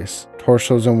the place.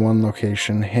 Torsos in one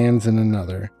location, hands in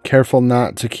another. Careful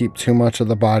not to keep too much of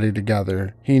the body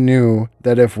together. He knew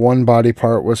that if one body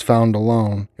part was found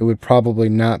alone, it would probably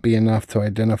not be enough to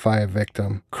identify a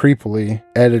victim. Creepily,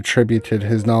 Ed attributed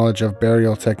his knowledge of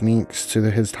burial techniques to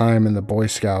his time in the Boy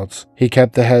Scouts. He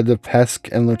kept the heads of Pesk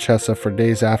and Lucesa for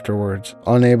days afterwards,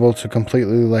 unable to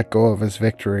completely let go of his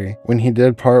victory. When he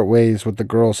did part ways with the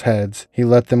girls' heads, he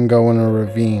let them go in a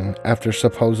ravine after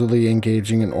supposedly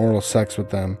engaging in oral sex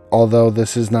with them, although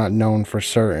this is not known for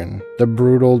certain. The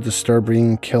brutal,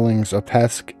 disturbing killings of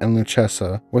Pesk and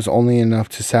Lucesa was only enough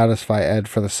to satisfy Ed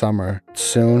for the summer.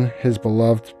 Soon, his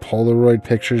beloved Polaroid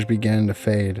pictures began to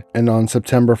fade, and on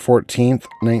September 14th,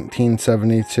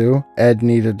 1972, Ed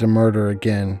needed to murder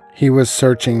again. He was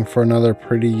searching for another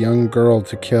pretty young girl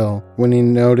to kill when he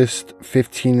noticed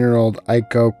 15-year-old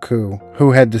Aiko Ku,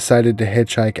 who had decided to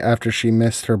hitchhike after she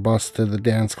missed her bus to the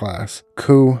dance class.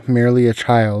 Ku, merely a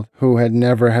child who had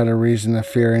never had a reason to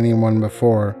fear anyone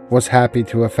before, was happy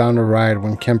to have found a ride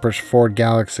when Kemper's Ford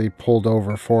Galaxy pulled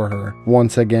over for her.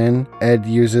 Once again, Ed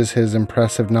uses his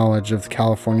impressive knowledge of the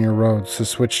California roads to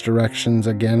switch directions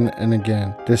again and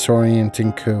again,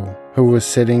 disorienting Ku, who was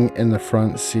sitting in the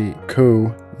front seat.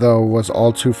 Ku, though, was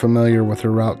all too familiar with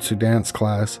her route to dance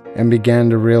class and began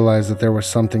to realize that there was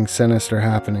something sinister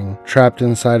happening. Trapped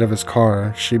inside of his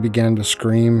car, she began to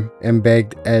scream and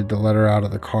begged Ed to let her out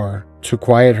of the car. To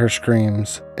quiet her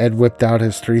screams, Ed whipped out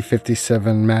his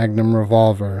 .357 Magnum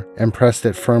revolver and pressed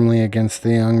it firmly against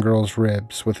the young girl's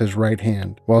ribs with his right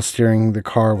hand while steering the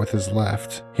car with his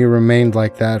left. He remained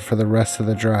like that for the rest of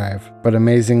the drive, but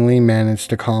amazingly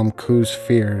managed to calm Ku's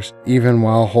fears even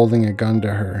while holding a gun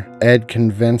to her. Ed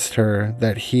convinced her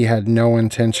that he had no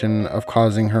intention of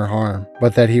causing her harm,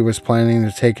 but that he was planning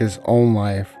to take his own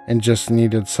life and just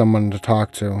needed someone to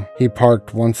talk to. He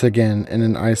parked once again in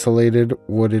an isolated,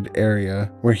 wooded area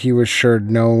where he was sure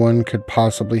no one could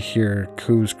possibly hear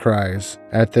Ku's cries.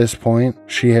 At this point,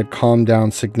 she had calmed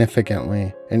down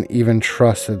significantly and even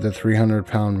trusted the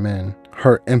 300-pound men.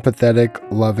 Her empathetic,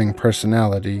 loving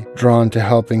personality, drawn to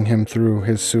helping him through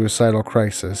his suicidal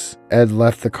crisis. Ed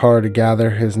left the car to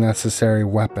gather his necessary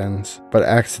weapons, but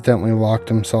accidentally locked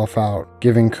himself out,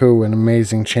 giving Ku an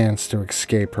amazing chance to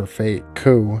escape her fate.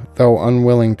 Ku, though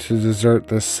unwilling to desert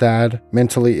this sad,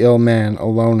 mentally ill man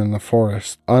alone in the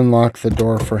forest, unlocked the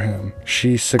door for him.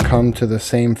 She succumbed to the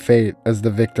same fate as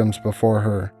the victims before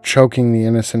her, choking the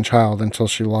innocent child until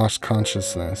she lost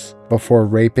consciousness, before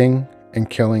raping and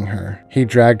killing her. He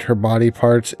dragged her body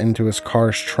parts into his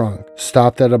car's trunk,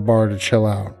 stopped at a bar to chill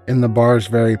out. In the bar's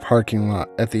very parking lot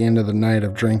at the end of the night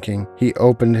of drinking, he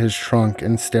opened his trunk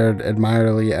and stared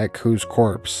admiringly at Ku's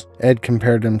corpse. Ed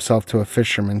compared himself to a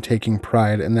fisherman taking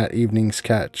pride in that evening's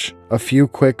catch. A few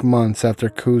quick months after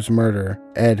Ku's murder,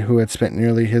 Ed, who had spent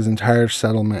nearly his entire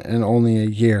settlement in only a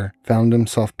year, found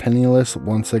himself penniless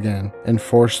once again and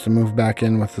forced to move back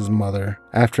in with his mother.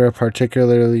 After a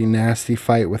particularly nasty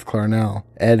fight with Clarnell,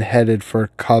 Ed headed for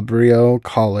Cabrillo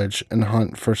College and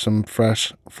hunt for some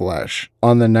fresh flesh.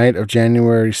 On the night of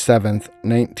January 7th,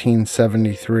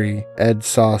 1973, Ed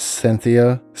saw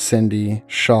Cynthia Cindy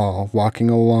Shaw walking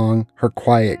along her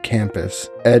quiet campus.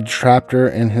 Ed trapped her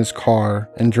in his car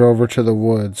and drove her to the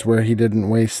woods where he didn't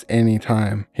waste any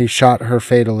time. He shot her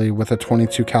fatally with a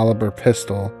 .22 caliber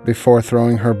pistol before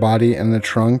throwing her body in the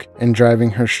trunk and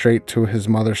driving her straight to his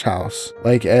mother's house.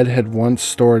 Like Ed had once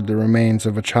stored the remains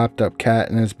of a chopped up cat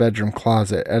in his bedroom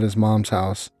closet at his mom's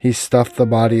house, he stuffed the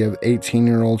body of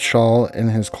 18-year-old Shaw in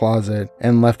his closet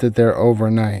and left it there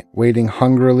overnight, waiting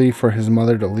hungrily for his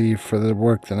mother to leave for the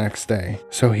work the next day,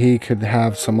 so he could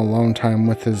have some alone time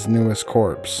with his newest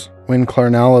corpse. When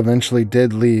Clarnell eventually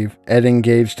did leave, Ed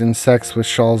engaged in sex with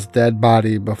Shaw's dead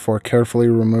body before carefully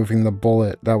removing the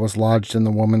bullet that was lodged in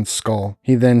the woman's skull.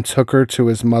 He then took her to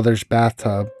his mother's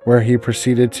bathtub, where he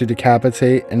proceeded to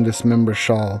decapitate and dismember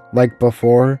Shaw. Like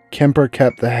before, Kemper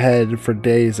kept the head for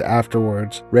days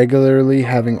afterwards, regularly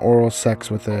having oral sex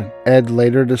with it. Ed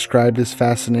later described his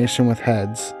fascination with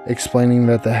heads, explaining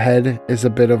that the head is a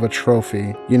bit of a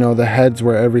trophy. You know, the head's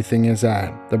where everything is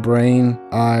at. The brain,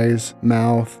 eyes,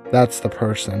 mouth, that's the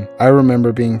person. I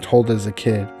remember being told as a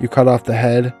kid, you cut off the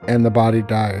head and the body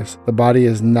dies. The body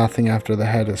is nothing after the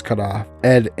head is cut off.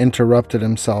 Ed interrupted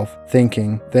himself,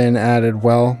 thinking, then added,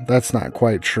 well, that's not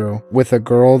quite true. With a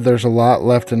girl, there's a lot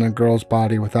left in a girl's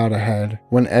body without a head.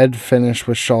 When Ed finished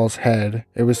with Shaw's head,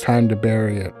 it was time to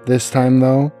bury it. This time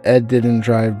though, Ed didn't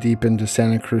drive deep into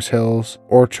Santa Cruz Hills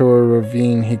or to a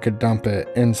ravine he could dump it.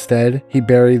 Instead, he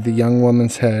buried the young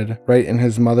woman's head right in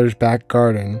his mother's back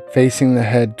garden, facing the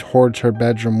head towards her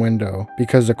bedroom window,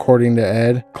 because according to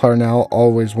Ed, Clarnell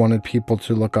always wanted people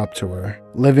to look up to her.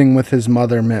 Living with his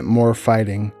mother meant more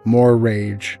fighting, more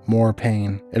rage, more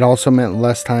pain. It also meant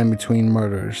less time between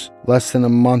murders. Less than a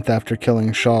month after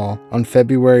killing Shaw, on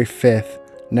February 5th,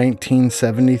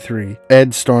 1973,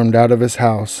 Ed stormed out of his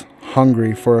house,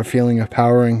 hungry for a feeling of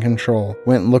power and control,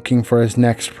 went looking for his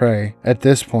next prey. At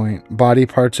this point, body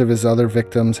parts of his other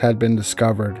victims had been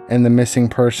discovered, and the missing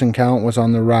person count was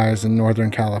on the rise in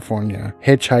Northern California.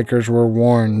 Hitchhikers were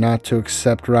warned not to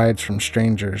accept rides from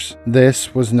strangers.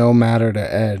 This was no matter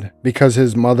to Ed, because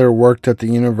his mother worked at the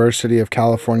University of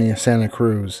California, Santa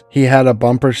Cruz. He had a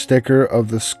bumper sticker of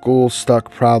the school stuck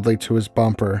proudly to his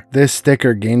bumper. This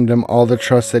sticker gained him all the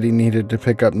trust that he needed to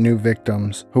pick up new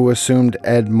victims, who assumed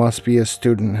Ed must be a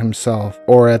student himself,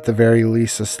 or at the very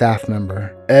least a staff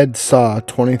member. Ed saw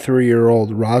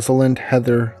 23-year-old Rosalind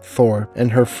Heather Thorpe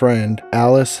and her friend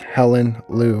Alice Helen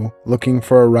Liu looking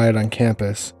for a ride on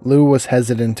campus. Liu was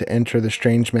hesitant to enter the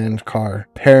strange man's car,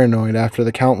 paranoid after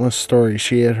the countless stories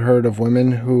she had heard of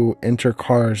women who enter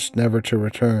cars never to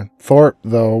return. Thorpe,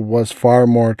 though, was far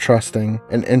more trusting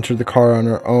and entered the car on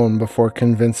her own before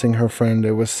convincing her friend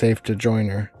it was safe to join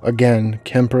her. Again,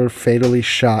 Kemper fatally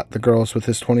shot the girls with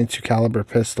his .22 caliber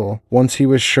pistol. Once he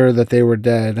was sure that they were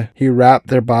dead, he wrapped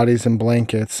their bodies in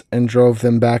blankets and drove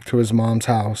them back to his mom's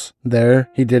house. There,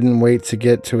 he didn't wait to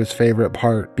get to his favorite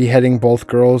part, beheading both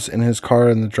girls in his car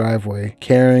in the driveway,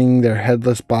 carrying their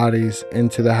headless bodies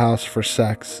into the house for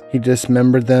sex. He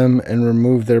dismembered them and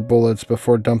removed their bullets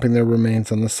before dumping their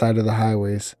remains on the side of the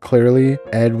highways. Clearly,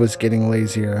 Ed was getting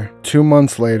lazier. 2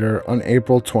 months later, on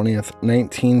April 20th,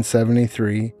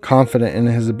 1973, confident in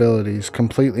his abilities,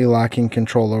 completely lacking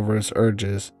control over his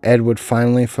urges, Ed would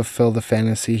finally fulfill the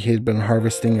fantasy he had been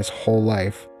harvesting his whole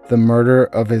life: the murder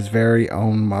of his very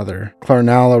own mother.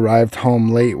 Clarnell arrived home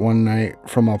late one night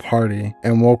from a party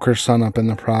and woke her son up in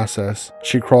the process.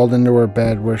 She crawled into her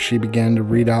bed where she began to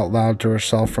read out loud to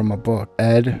herself from a book.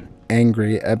 Ed,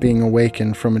 angry at being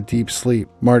awakened from a deep sleep,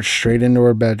 marched straight into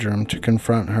her bedroom to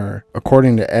confront her.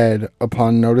 According to Ed,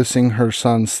 upon noticing her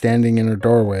son standing in her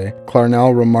doorway,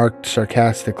 Clarnell remarked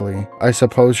sarcastically, "I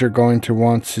suppose you're going to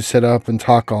want to sit up and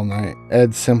talk all night."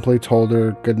 Ed simply told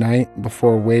her good night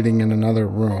before waiting in another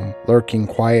room, lurking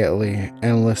quietly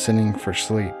and listening for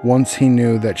sleep. Once he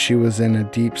knew that she was in a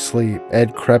deep sleep,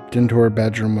 Ed crept into her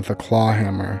bedroom with a claw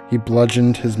hammer. He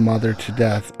bludgeoned his mother to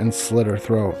death and slit her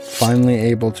throat, finally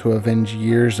able to avenge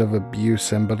years of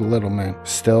abuse and belittlement.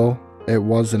 Still, it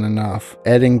wasn't enough.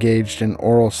 Ed engaged in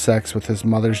oral sex with his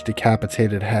mother's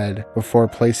decapitated head before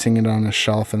placing it on a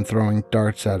shelf and throwing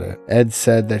darts at it. Ed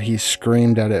said that he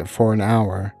screamed at it for an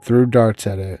hour, threw darts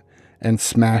at it, and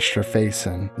smashed her face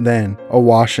in. Then,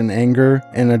 awash in anger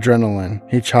and adrenaline,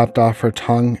 he chopped off her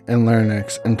tongue and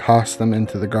larynx and tossed them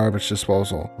into the garbage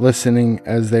disposal, listening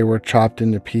as they were chopped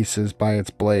into pieces by its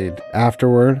blade.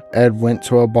 Afterward, Ed went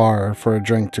to a bar for a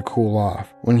drink to cool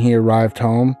off. When he arrived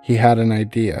home, he had an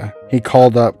idea. He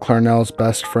called up Clarnell's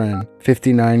best friend,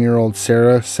 59-year-old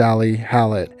Sarah Sally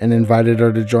Hallett, and invited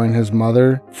her to join his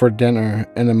mother for dinner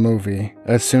and a movie.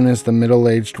 As soon as the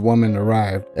middle-aged woman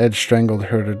arrived, Ed strangled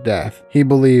her to death. He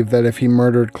believed that if he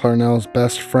murdered Clarnell's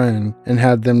best friend and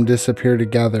had them disappear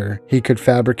together, he could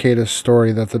fabricate a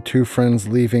story that the two friends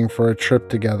leaving for a trip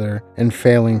together and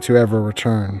failing to ever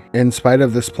return. In spite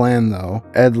of this plan, though,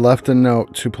 Ed left a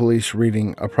note to police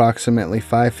reading approximately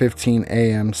 5:15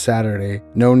 a.m. Saturday.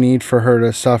 No need for her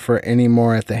to suffer any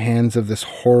more at the hands of this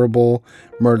horrible,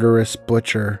 murderous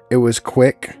butcher. It was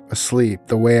quick, asleep,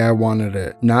 the way I wanted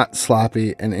it. Not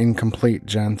sloppy and incomplete,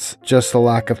 gents. Just a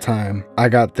lack of time. I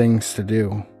got things to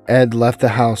do. Ed left the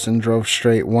house and drove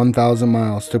straight 1,000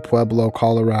 miles to Pueblo,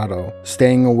 Colorado,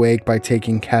 staying awake by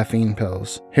taking caffeine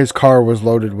pills. His car was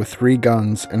loaded with 3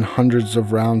 guns and hundreds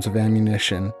of rounds of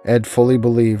ammunition. Ed fully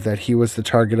believed that he was the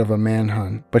target of a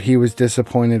manhunt, but he was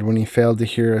disappointed when he failed to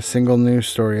hear a single news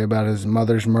story about his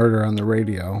mother's murder on the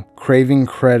radio. Craving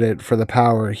credit for the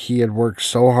power he had worked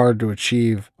so hard to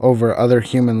achieve over other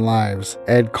human lives,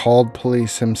 Ed called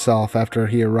police himself after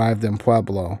he arrived in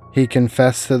Pueblo. He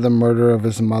confessed to the murder of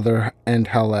his mother and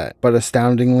Hallett, but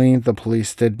astoundingly, the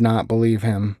police did not believe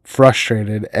him.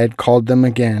 Frustrated, Ed called them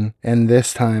again, and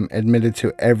this time admitted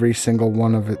to every single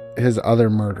one of his other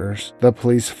murders. The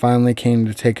police finally came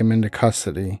to take him into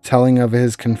custody. Telling of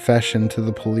his confession to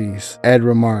the police, Ed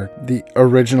remarked, "The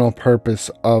original purpose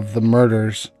of the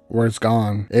murders was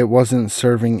gone. It wasn't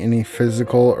serving any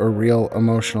physical or real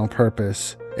emotional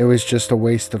purpose. It was just a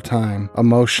waste of time.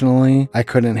 Emotionally, I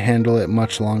couldn't handle it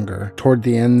much longer. Toward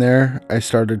the end there, I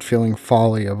started feeling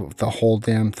folly of the whole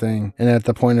damn thing, and at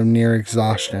the point of near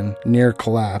exhaustion, near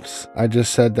collapse, I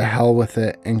just said to hell with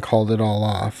it and called it all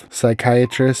off."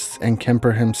 Psychiatrists and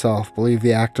Kemper himself believe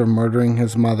the act of murdering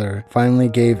his mother finally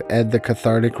gave Ed the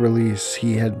cathartic release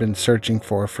he had been searching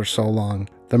for so long.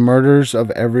 The murders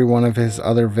of every one of his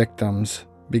other victims,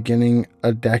 beginning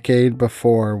a decade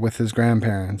before with his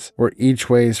grandparents, were each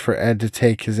ways for Ed to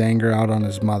take his anger out on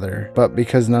his mother. But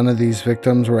because none of these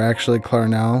victims were actually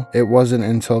Clarnell, it wasn't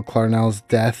until Clarnell's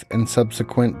death and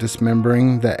subsequent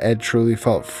dismembering that Ed truly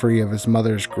felt free of his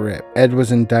mother's grip. Ed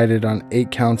was indicted on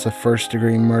 8 counts of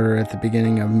first-degree murder at the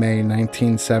beginning of May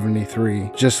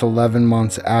 1973, just 11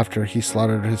 months after he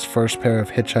slaughtered his first pair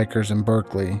of hitchhikers in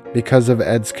Berkeley. Because of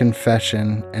Ed's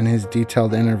confession and his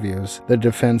detailed interviews, the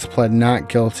defense pled not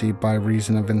guilty by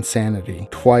reason of insanity.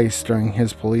 Twice during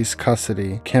his police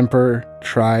custody, Kemper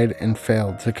tried and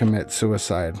failed to commit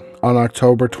suicide. On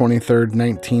October 23,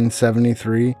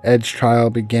 1973, Ed's trial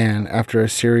began after a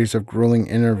series of grueling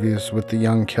interviews with the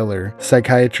young killer.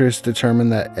 Psychiatrists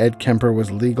determined that Ed Kemper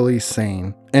was legally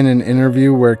sane. In an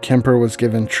interview where Kemper was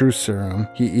given truth serum,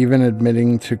 he even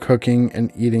admitting to cooking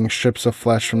and eating strips of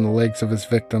flesh from the legs of his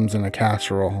victims in a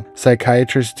casserole.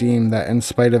 Psychiatrists deemed that in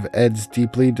spite of Ed's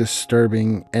deeply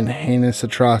disturbing and heinous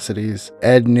atrocities,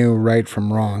 Ed knew right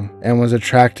from wrong and was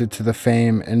attracted to the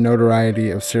fame and notoriety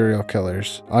of serial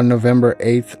killers. On November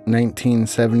 8,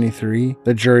 1973,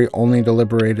 the jury only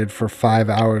deliberated for 5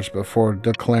 hours before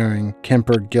declaring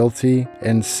Kemper guilty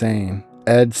and sane.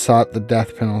 Ed sought the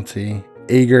death penalty,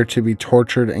 eager to be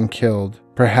tortured and killed,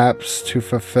 perhaps to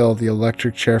fulfill the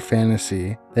electric chair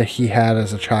fantasy that he had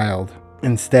as a child.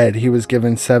 Instead, he was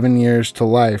given 7 years to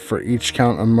life for each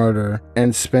count of murder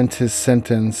and spent his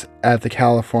sentence at the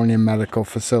California Medical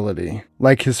Facility.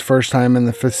 Like his first time in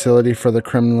the facility for the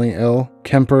criminally ill,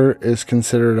 Kemper is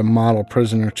considered a model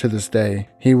prisoner to this day.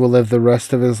 He will live the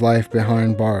rest of his life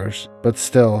behind bars, but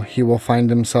still, he will find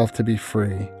himself to be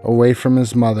free, away from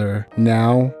his mother,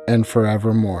 now and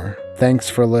forevermore.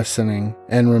 Thanks for listening,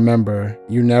 and remember,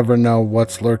 you never know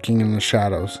what's lurking in the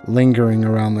shadows, lingering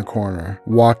around the corner,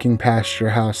 walking past your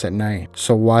house at night.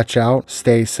 So watch out,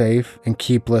 stay safe, and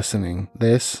keep listening.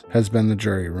 This has been The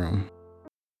Jury Room.